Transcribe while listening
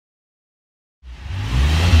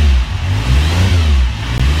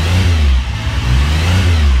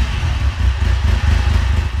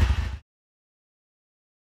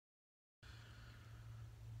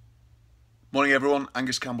Morning everyone,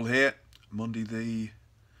 Angus Campbell here. Monday the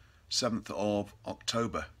 7th of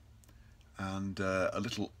October, and a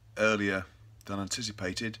little earlier than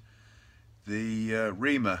anticipated, the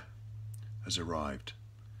Reamer has arrived.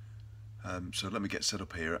 So let me get set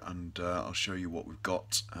up here and I'll show you what we've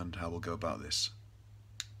got and how we'll go about this.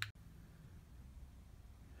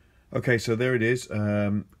 Okay, so there it is,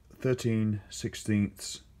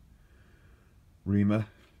 13/16 Reamer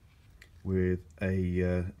with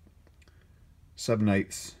a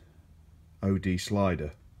 7/8 OD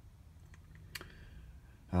slider,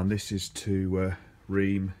 and this is to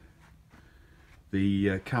ream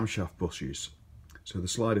the camshaft bushes. So the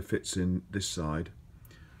slider fits in this side,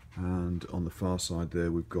 and on the far side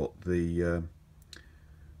there we've got the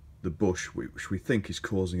bush, which we think is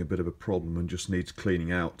causing a bit of a problem and just needs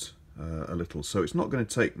cleaning out a little. So it's not going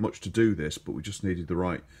to take much to do this, but we just needed the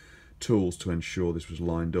right tools to ensure this was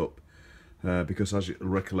lined up. Because as you'll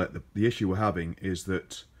recollect, the issue we're having is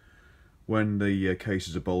that when the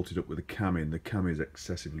cases are bolted up with the cam in, the cam is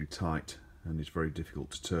excessively tight and it's very difficult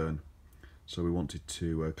to turn. So we wanted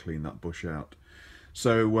to clean that bush out.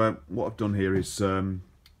 So what I've done here is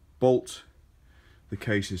bolt the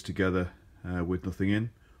cases together with nothing in,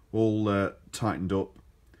 all tightened up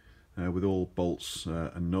with all bolts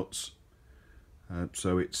and nuts.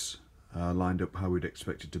 So it's lined up how we'd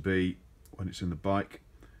expect it to be when it's in the bike.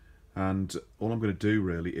 And all I'm going to do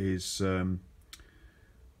really is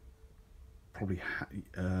probably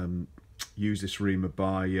use this reamer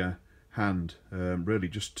by hand, really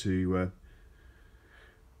just to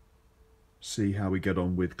see how we get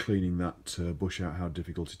on with cleaning that bush out, how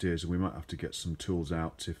difficult it is. And we might have to get some tools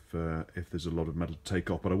out if there's a lot of metal to take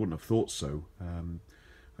off, but I wouldn't have thought so.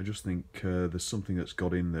 I just think there's something that's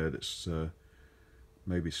got in there that's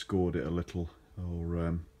maybe scored it a little,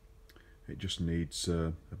 or it just needs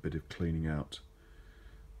a bit of cleaning out.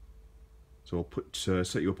 So I'll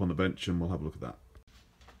set you up on the bench and we'll have a look at that.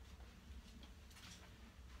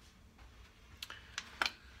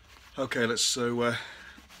 Okay, let's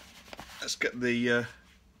get the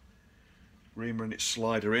reamer and its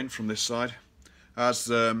slider in from this side. As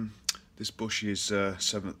this bush is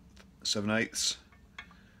 7/8,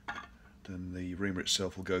 then the reamer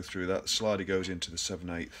itself will go through that. The slider goes into the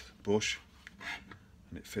 7/8 bush,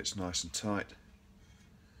 and it fits nice and tight.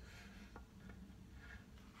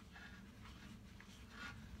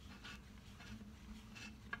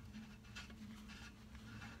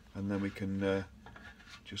 And then we can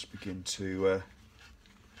just begin to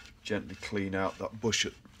gently clean out that bush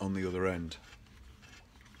on the other end.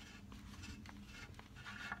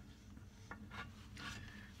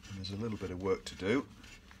 And there's a little bit of work to do.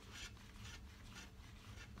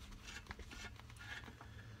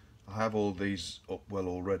 I have all these up well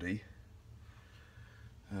already,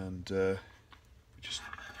 and just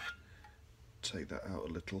take that out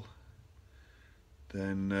a little.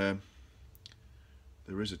 Then there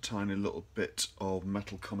is a tiny little bit of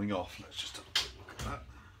metal coming off. Let's just have a quick look at that.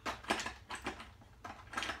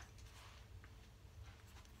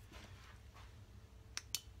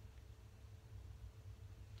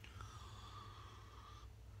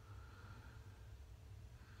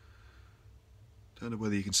 Don't know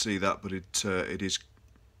whether you can see that, but it is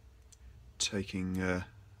taking a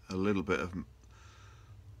little bit of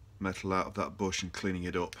metal out of that bush and cleaning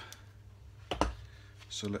it up.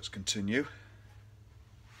 So let's continue.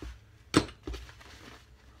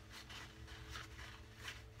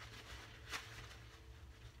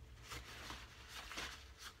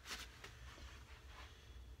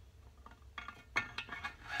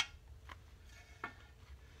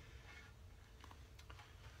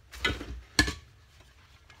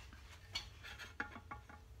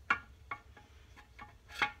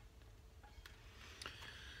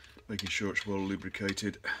 Making sure it's well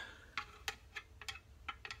lubricated.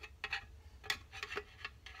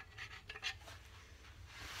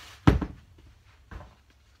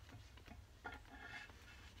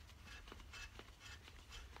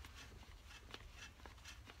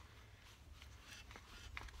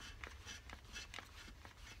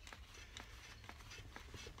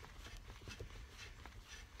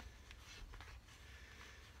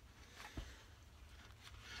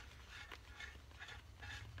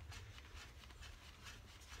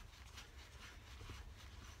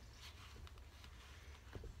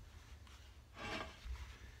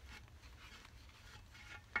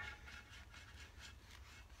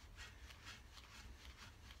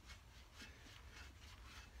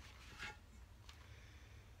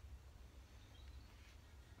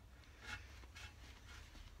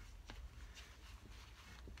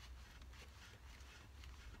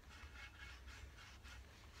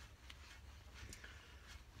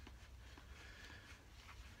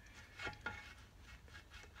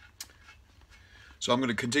 So I'm going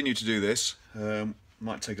to continue to do this.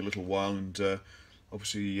 Might take a little while, and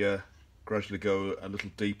obviously gradually go a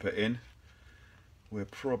little deeper in. We're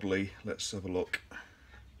probably, let's have a look,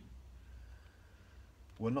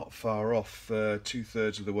 we're not far off,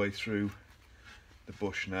 2/3 of the way through the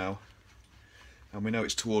bush now, and we know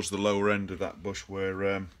it's towards the lower end of that bush where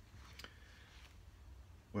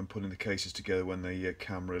when putting the cases together, when the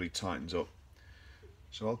cam really tightens up.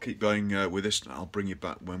 So I'll keep going with this, and I'll bring you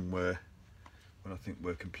back when I think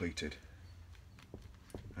we're completed,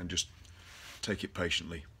 and just take it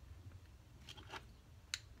patiently.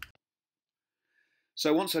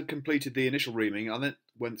 So once I'd completed the initial reaming, I then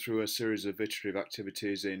went through a series of iterative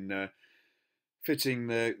activities in fitting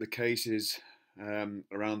the cases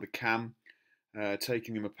around the cam,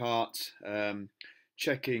 taking them apart,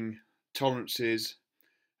 checking tolerances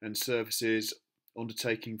and surfaces,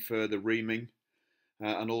 undertaking further reaming,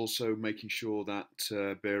 and also making sure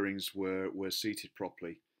that bearings were seated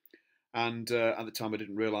properly. And at the time I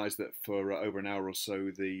didn't realise that for over an hour or so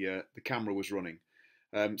the camera was running.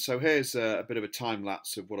 So here's a bit of a time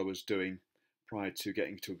lapse of what I was doing prior to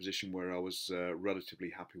getting to a position where I was relatively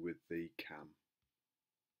happy with the cam.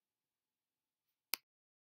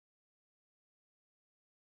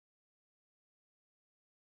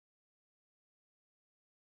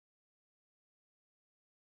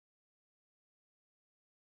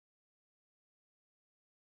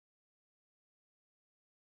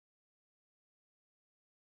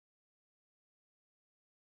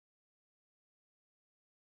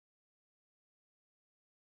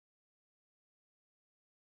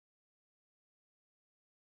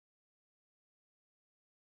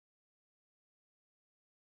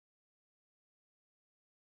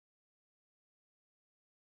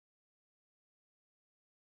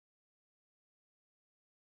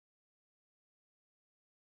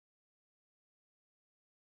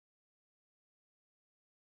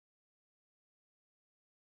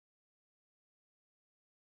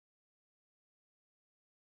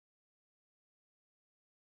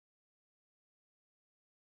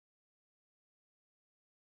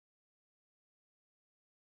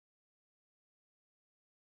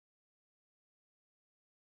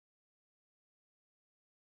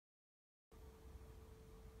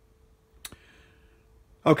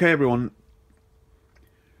 Okay everyone,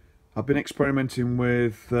 I've been experimenting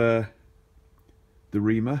with the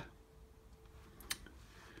Reamer,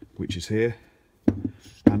 which is here,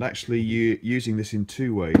 and actually using this in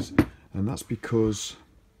two ways, and that's because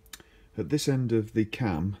at this end of the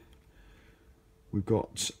cam we've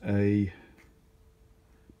got a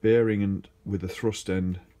bearing and with a thrust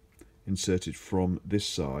end inserted from this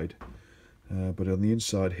side, but on the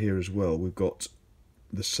inside here as well we've got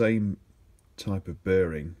the same type of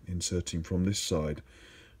bearing inserting from this side,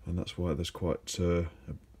 and that's why there's quite a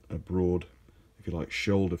broad, if you like,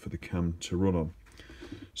 shoulder for the cam to run on.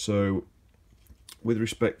 So with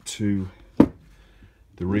respect to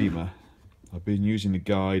the Reamer, I've been using the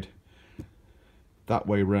guide that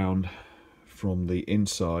way round from the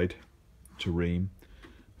inside to ream,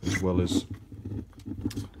 as well as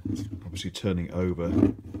obviously turning over. Let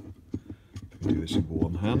me do this in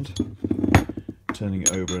one hand, turning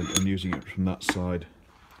it over and using it from that side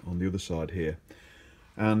on the other side here.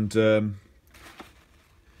 And the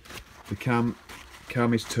cam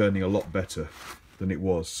is turning a lot better than it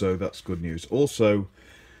was, so that's good news. Also,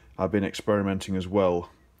 I've been experimenting as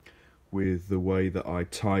well with the way that I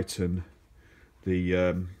tighten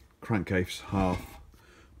the crankcase half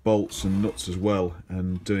bolts and nuts as well,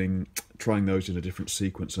 and trying those in a different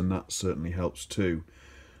sequence, and that certainly helps too,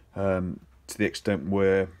 to the extent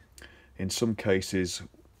where in some cases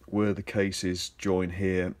where the cases join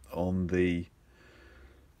here on the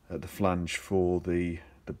flange for the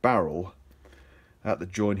barrel, at the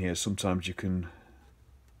join here sometimes you can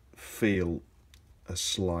feel a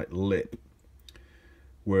slight lip,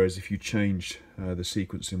 whereas if you change the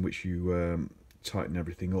sequence in which you tighten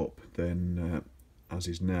everything up, then as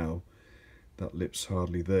is now, that lip's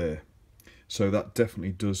hardly there. So that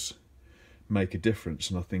definitely does make a difference,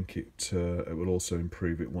 and I think it will also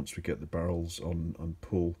improve it once we get the barrels on and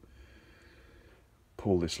pull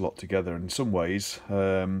this lot together. In some ways,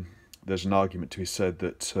 there's an argument to be said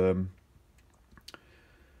that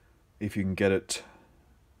if you can get at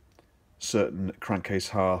certain crankcase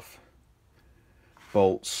half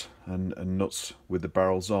bolts and nuts with the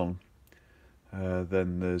barrels on,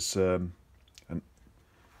 then there's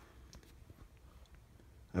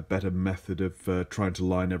a better method of trying to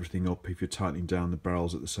line everything up if you're tightening down the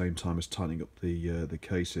barrels at the same time as tightening up the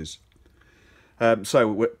cases.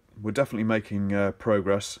 So we're definitely making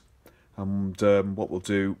progress, and what we'll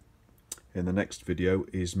do in the next video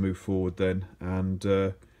is move forward then and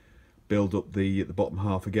build up the bottom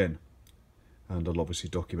half again, and I'll obviously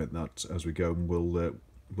document that as we go, and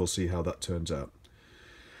we'll see how that turns out.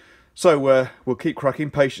 So we'll keep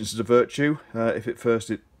cracking. Patience is a virtue. If at first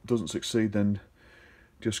it doesn't succeed, then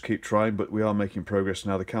just keep trying, but we are making progress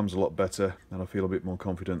now. The cam's a lot better, and I feel a bit more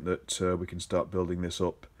confident that we can start building this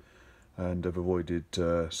up and have avoided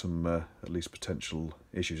some at least potential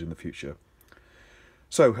issues in the future.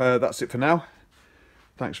 So that's it for now.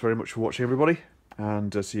 Thanks very much for watching, everybody,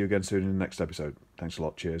 and see you again soon in the next episode. Thanks a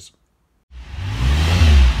lot. Cheers.